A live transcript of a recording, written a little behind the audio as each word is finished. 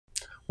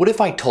What if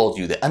I told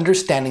you that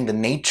understanding the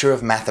nature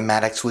of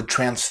mathematics would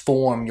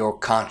transform your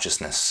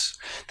consciousness,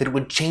 that it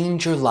would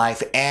change your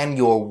life and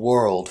your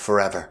world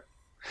forever?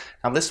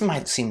 Now this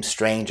might seem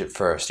strange at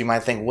first. You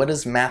might think, what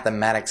does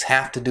mathematics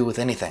have to do with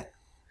anything?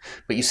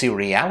 But you see,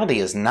 reality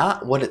is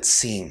not what it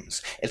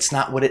seems. It's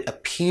not what it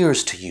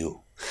appears to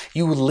you.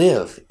 You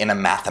live in a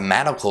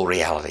mathematical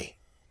reality.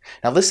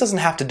 Now this doesn't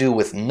have to do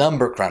with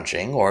number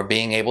crunching or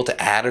being able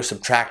to add or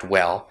subtract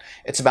well.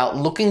 It's about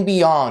looking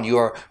beyond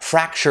your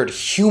fractured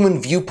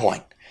human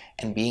viewpoint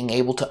and being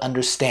able to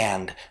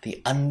understand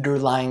the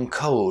underlying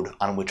code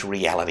on which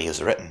reality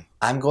is written.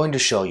 I'm going to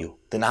show you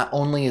that not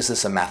only is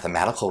this a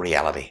mathematical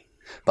reality,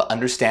 but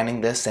understanding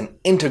this and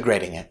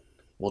integrating it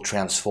will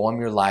transform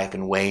your life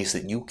in ways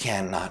that you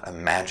cannot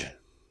imagine.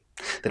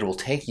 That it will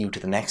take you to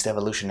the next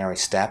evolutionary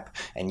step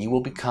and you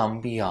will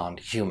become beyond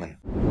human.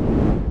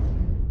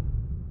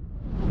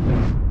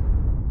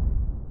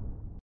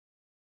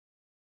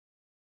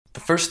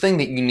 The first thing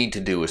that you need to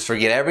do is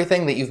forget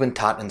everything that you've been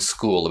taught in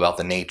school about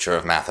the nature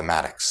of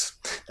mathematics.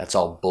 That's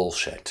all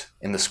bullshit.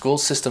 In the school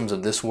systems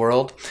of this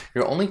world,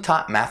 you're only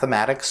taught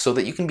mathematics so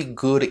that you can be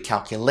good at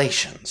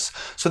calculations,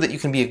 so that you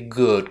can be a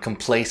good,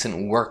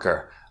 complacent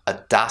worker,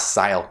 a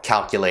docile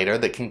calculator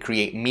that can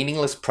create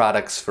meaningless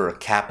products for a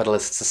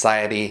capitalist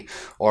society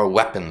or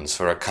weapons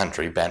for a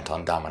country bent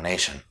on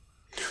domination.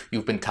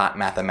 You've been taught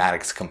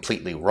mathematics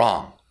completely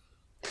wrong.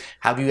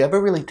 Have you ever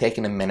really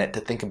taken a minute to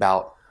think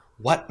about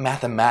what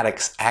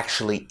mathematics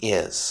actually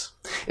is?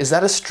 Is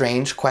that a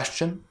strange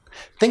question?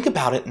 Think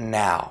about it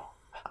now.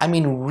 I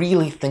mean,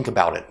 really think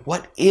about it.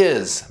 What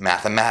is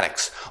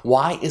mathematics?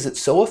 Why is it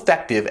so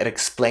effective at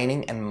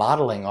explaining and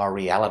modeling our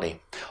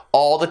reality?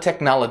 All the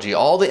technology,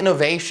 all the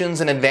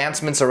innovations and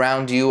advancements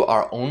around you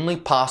are only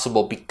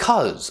possible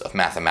because of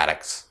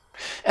mathematics.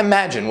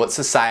 Imagine what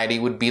society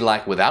would be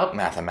like without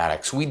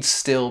mathematics. We'd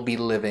still be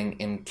living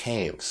in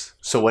caves.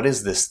 So what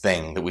is this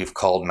thing that we've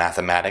called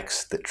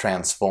mathematics that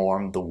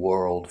transformed the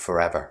world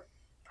forever?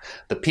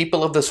 The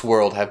people of this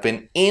world have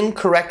been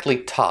incorrectly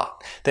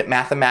taught that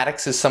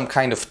mathematics is some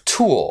kind of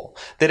tool,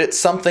 that it's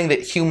something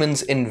that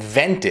humans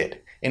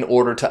invented in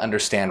order to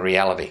understand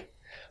reality.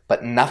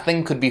 But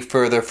nothing could be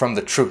further from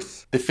the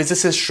truth. The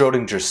physicist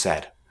Schrödinger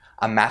said,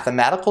 "A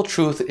mathematical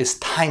truth is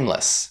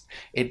timeless.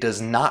 It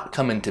does not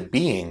come into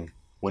being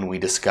when we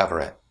discover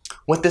it."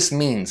 What this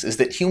means is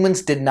that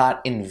humans did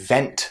not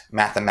invent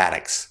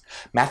mathematics.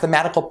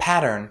 Mathematical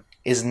pattern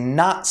is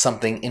not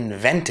something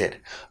invented.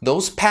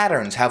 Those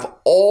patterns have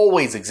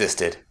always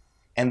existed,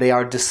 and they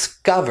are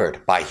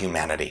discovered by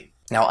humanity.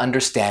 Now,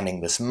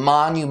 understanding this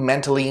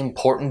monumentally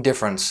important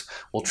difference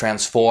will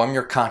transform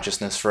your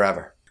consciousness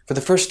forever. For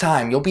the first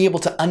time, you'll be able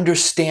to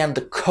understand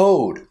the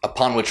code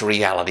upon which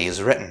reality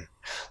is written,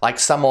 like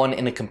someone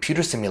in a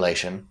computer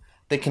simulation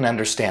that can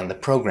understand the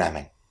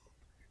programming.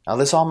 Now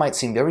this all might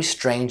seem very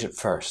strange at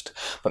first,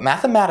 but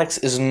mathematics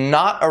is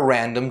not a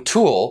random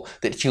tool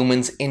that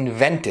humans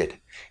invented.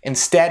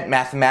 Instead,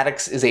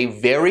 mathematics is a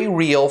very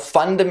real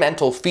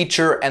fundamental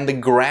feature and the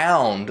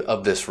ground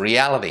of this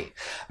reality.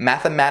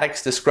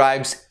 Mathematics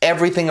describes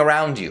everything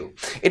around you.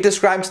 It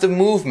describes the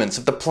movements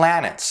of the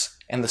planets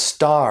and the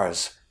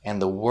stars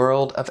and the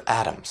world of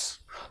atoms.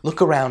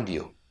 Look around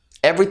you.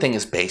 Everything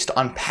is based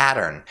on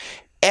pattern.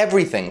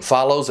 Everything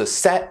follows a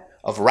set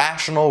of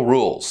rational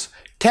rules.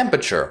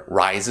 Temperature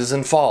rises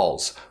and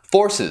falls.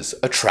 Forces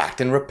attract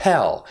and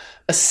repel.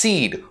 A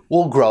seed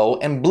will grow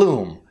and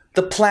bloom.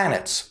 The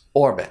planets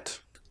orbit.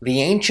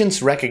 The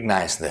ancients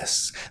recognized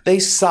this. They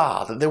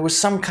saw that there was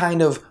some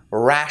kind of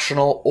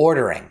rational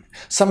ordering,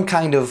 some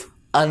kind of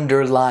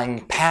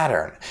underlying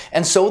pattern,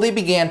 and so they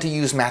began to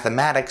use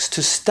mathematics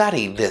to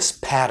study this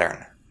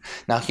pattern.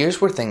 Now here's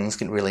where things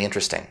get really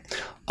interesting.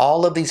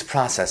 All of these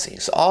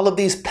processes, all of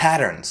these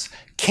patterns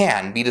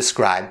can be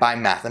described by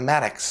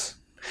mathematics.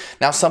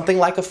 Now something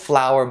like a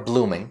flower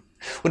blooming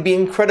would be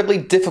incredibly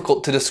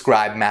difficult to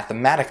describe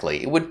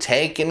mathematically. It would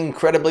take an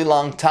incredibly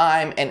long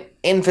time and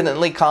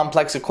infinitely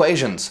complex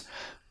equations,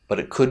 but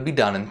it could be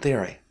done in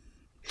theory.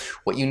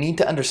 What you need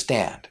to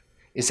understand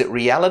is that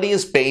reality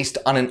is based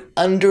on an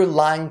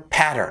underlying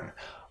pattern,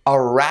 a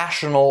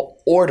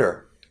rational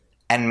order,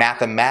 and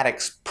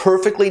mathematics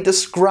perfectly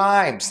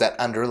describes that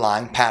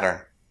underlying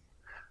pattern.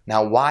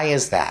 Now why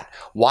is that?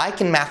 Why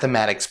can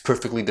mathematics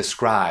perfectly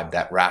describe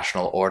that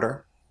rational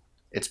order?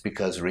 It's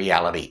because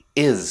reality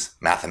is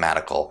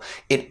mathematical.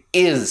 It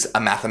is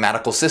a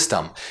mathematical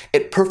system.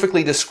 It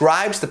perfectly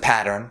describes the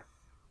pattern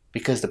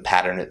because the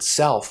pattern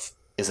itself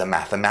is a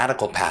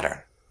mathematical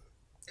pattern.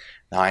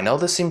 Now I know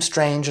this seems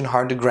strange and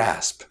hard to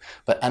grasp,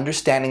 but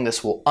understanding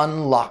this will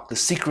unlock the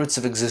secrets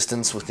of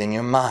existence within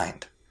your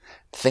mind.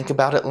 Think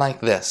about it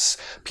like this.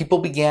 People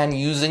began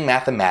using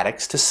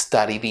mathematics to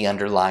study the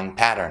underlying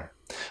pattern.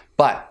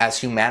 But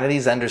as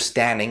humanity's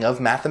understanding of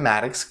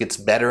mathematics gets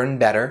better and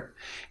better,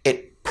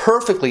 it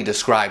perfectly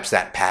describes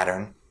that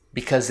pattern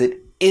because it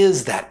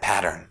is that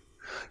pattern.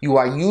 You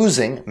are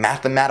using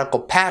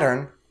mathematical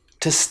pattern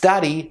to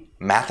study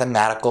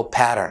mathematical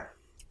pattern.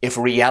 If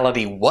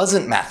reality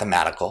wasn't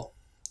mathematical,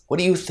 what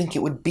do you think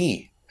it would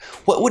be?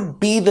 What would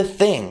be the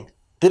thing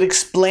that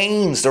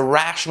explains the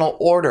rational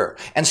order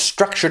and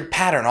structured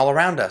pattern all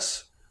around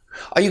us.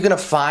 Are you going to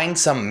find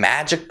some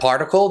magic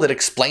particle that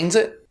explains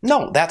it?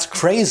 No, that's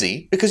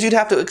crazy, because you'd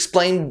have to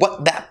explain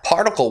what that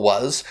particle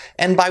was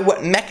and by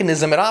what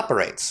mechanism it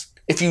operates.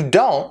 If you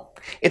don't,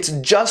 it's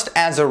just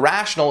as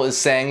irrational as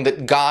saying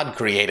that God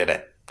created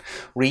it.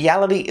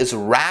 Reality is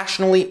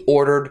rationally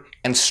ordered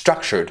and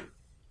structured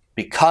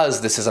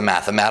because this is a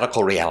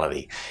mathematical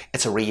reality.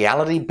 It's a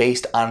reality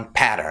based on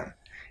pattern.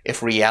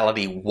 If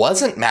reality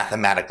wasn't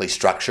mathematically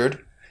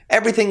structured,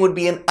 everything would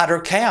be in utter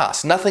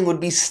chaos. Nothing would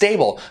be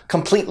stable.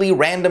 Completely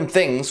random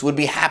things would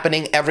be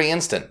happening every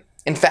instant.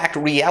 In fact,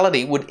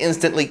 reality would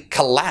instantly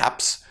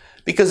collapse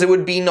because there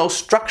would be no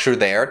structure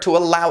there to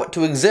allow it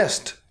to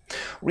exist.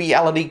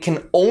 Reality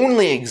can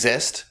only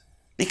exist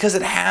because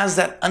it has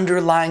that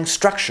underlying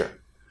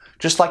structure.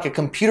 Just like a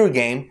computer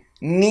game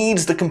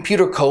needs the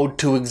computer code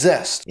to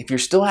exist. If you're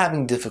still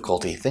having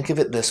difficulty, think of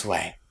it this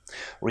way.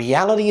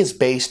 Reality is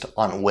based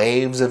on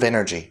waves of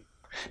energy.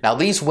 Now,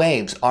 these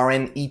waves are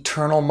in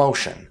eternal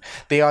motion.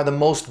 They are the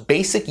most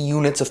basic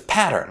units of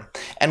pattern,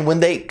 and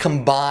when they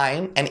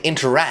combine and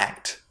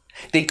interact,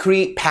 they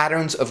create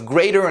patterns of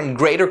greater and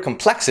greater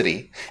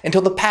complexity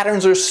until the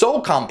patterns are so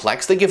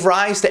complex they give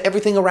rise to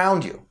everything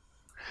around you.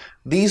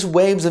 These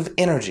waves of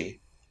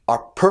energy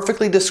are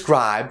perfectly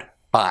described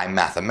by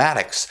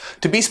mathematics.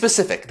 To be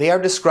specific, they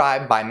are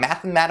described by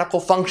mathematical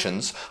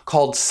functions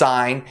called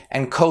sine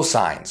and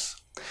cosines.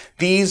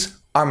 These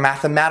are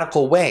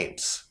mathematical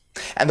waves,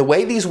 and the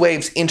way these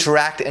waves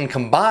interact and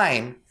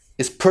combine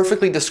is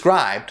perfectly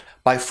described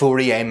by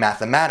Fourier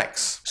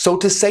mathematics. So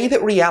to say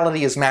that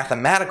reality is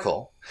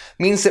mathematical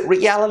means that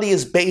reality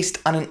is based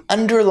on an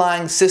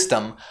underlying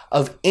system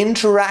of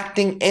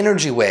interacting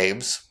energy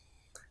waves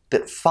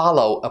that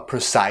follow a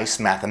precise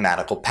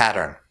mathematical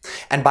pattern.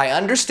 And by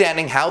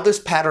understanding how this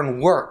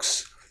pattern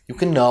works, you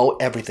can know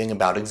everything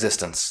about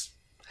existence.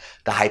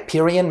 The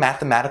Hyperion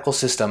mathematical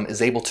system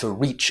is able to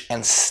reach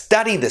and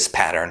study this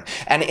pattern,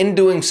 and in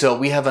doing so,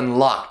 we have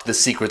unlocked the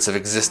secrets of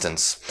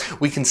existence.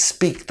 We can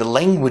speak the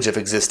language of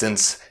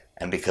existence,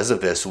 and because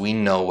of this, we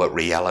know what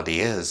reality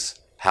is,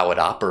 how it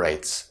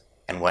operates,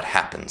 and what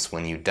happens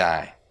when you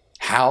die.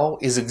 How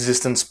is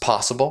existence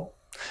possible?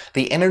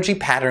 The energy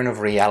pattern of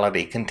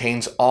reality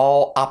contains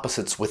all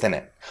opposites within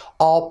it,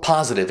 all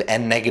positive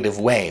and negative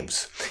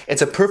waves.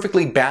 It's a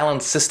perfectly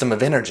balanced system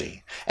of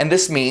energy, and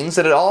this means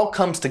that it all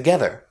comes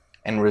together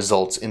and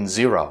results in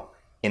zero,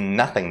 in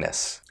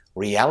nothingness.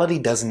 Reality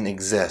doesn't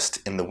exist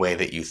in the way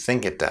that you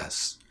think it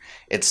does.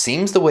 It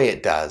seems the way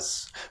it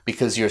does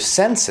because your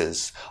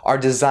senses are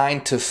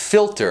designed to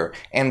filter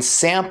and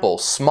sample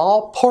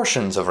small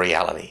portions of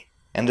reality.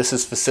 And this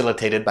is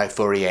facilitated by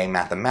Fourier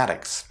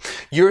mathematics.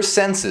 Your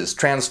senses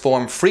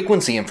transform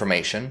frequency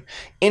information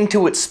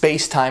into its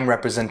space-time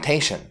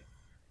representation.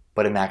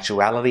 But in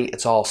actuality,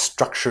 it's all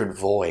structured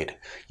void.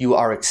 You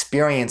are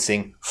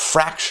experiencing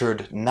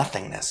fractured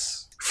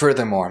nothingness.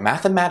 Furthermore,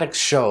 mathematics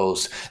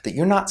shows that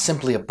you're not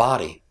simply a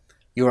body.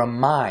 You're a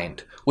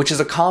mind, which is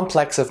a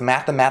complex of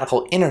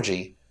mathematical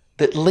energy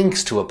that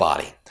links to a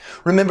body.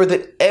 Remember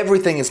that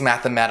everything is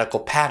mathematical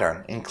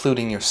pattern,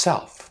 including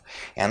yourself.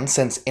 And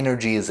since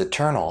energy is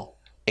eternal,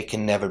 it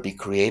can never be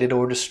created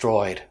or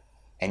destroyed.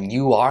 And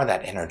you are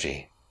that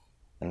energy.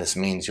 And this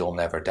means you'll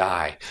never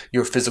die.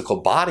 Your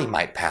physical body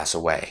might pass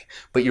away,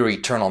 but your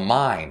eternal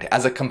mind,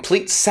 as a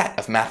complete set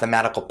of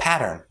mathematical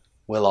pattern,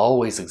 will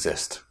always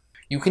exist.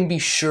 You can be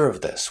sure of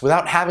this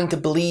without having to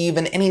believe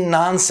in any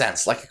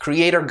nonsense like a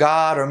creator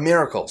god or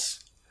miracles.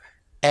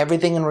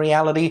 Everything in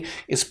reality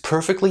is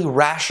perfectly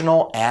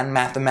rational and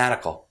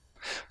mathematical.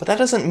 But that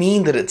doesn't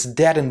mean that it's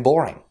dead and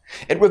boring.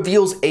 It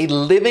reveals a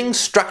living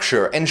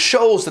structure and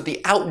shows that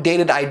the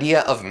outdated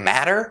idea of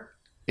matter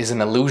is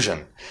an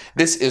illusion.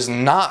 This is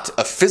not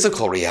a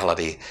physical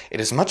reality.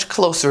 It is much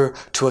closer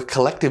to a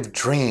collective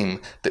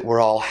dream that we're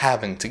all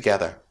having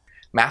together.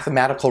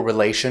 Mathematical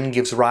relation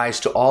gives rise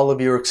to all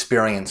of your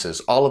experiences,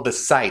 all of the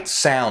sights,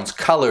 sounds,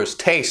 colors,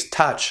 taste,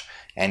 touch,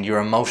 and your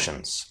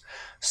emotions.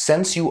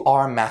 Since you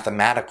are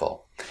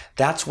mathematical,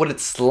 that's what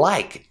it's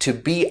like to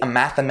be a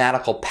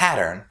mathematical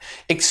pattern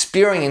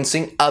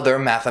experiencing other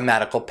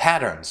mathematical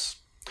patterns.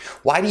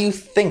 Why do you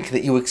think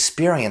that you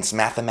experience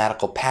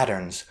mathematical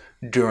patterns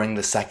during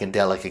the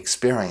psychedelic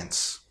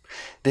experience?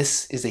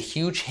 This is a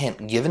huge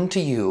hint given to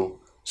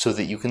you so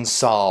that you can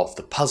solve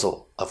the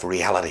puzzle of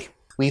reality.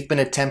 We've been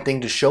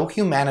attempting to show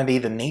humanity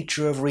the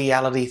nature of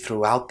reality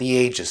throughout the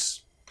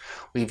ages.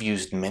 We've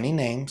used many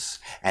names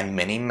and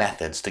many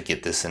methods to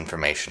get this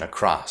information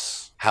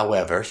across.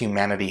 However,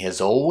 humanity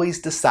has always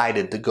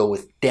decided to go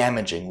with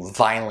damaging,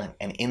 violent,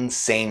 and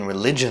insane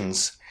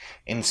religions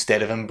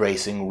instead of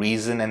embracing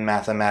reason and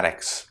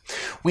mathematics.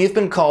 We have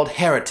been called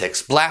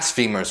heretics,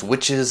 blasphemers,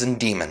 witches, and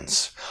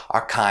demons.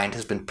 Our kind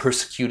has been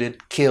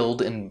persecuted,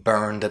 killed, and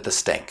burned at the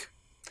stake.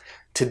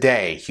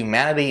 Today,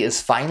 humanity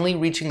is finally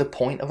reaching the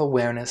point of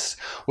awareness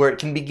where it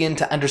can begin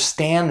to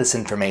understand this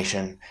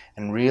information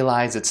and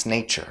realize its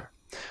nature.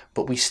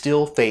 But we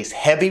still face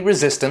heavy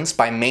resistance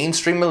by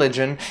mainstream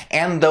religion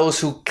and those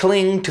who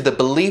cling to the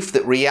belief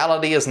that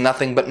reality is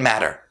nothing but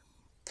matter.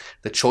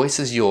 The choice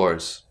is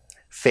yours.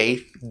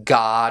 Faith,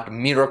 God,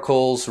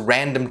 miracles,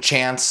 random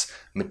chance,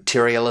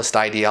 materialist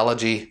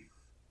ideology,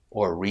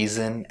 or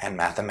reason and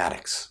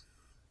mathematics.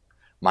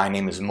 My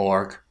name is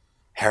Morgue,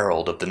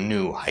 herald of the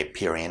new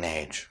Hyperion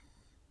Age.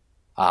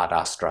 Ad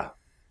Astra,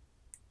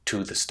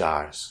 to the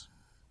stars.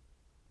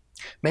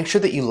 Make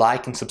sure that you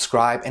like and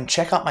subscribe and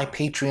check out my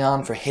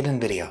Patreon for hidden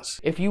videos.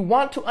 If you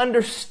want to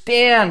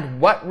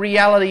understand what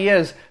reality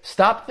is,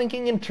 stop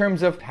thinking in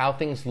terms of how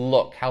things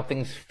look, how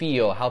things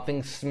feel, how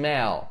things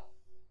smell.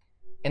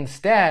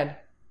 Instead,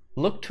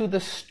 look to the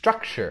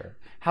structure,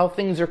 how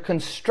things are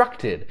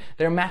constructed,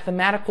 their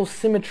mathematical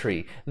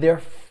symmetry, their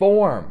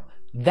form.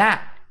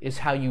 That is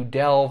how you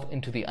delve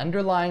into the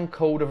underlying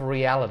code of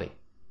reality.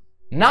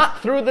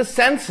 Not through the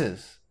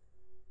senses,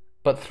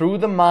 but through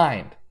the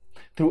mind,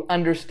 through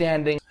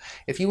understanding.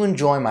 If you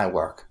enjoy my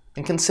work,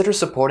 then consider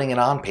supporting it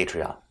on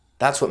Patreon.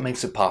 That's what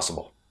makes it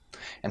possible.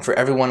 And for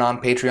everyone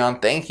on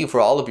Patreon, thank you for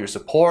all of your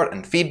support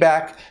and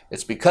feedback.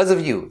 It's because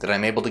of you that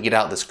I'm able to get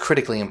out this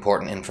critically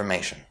important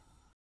information.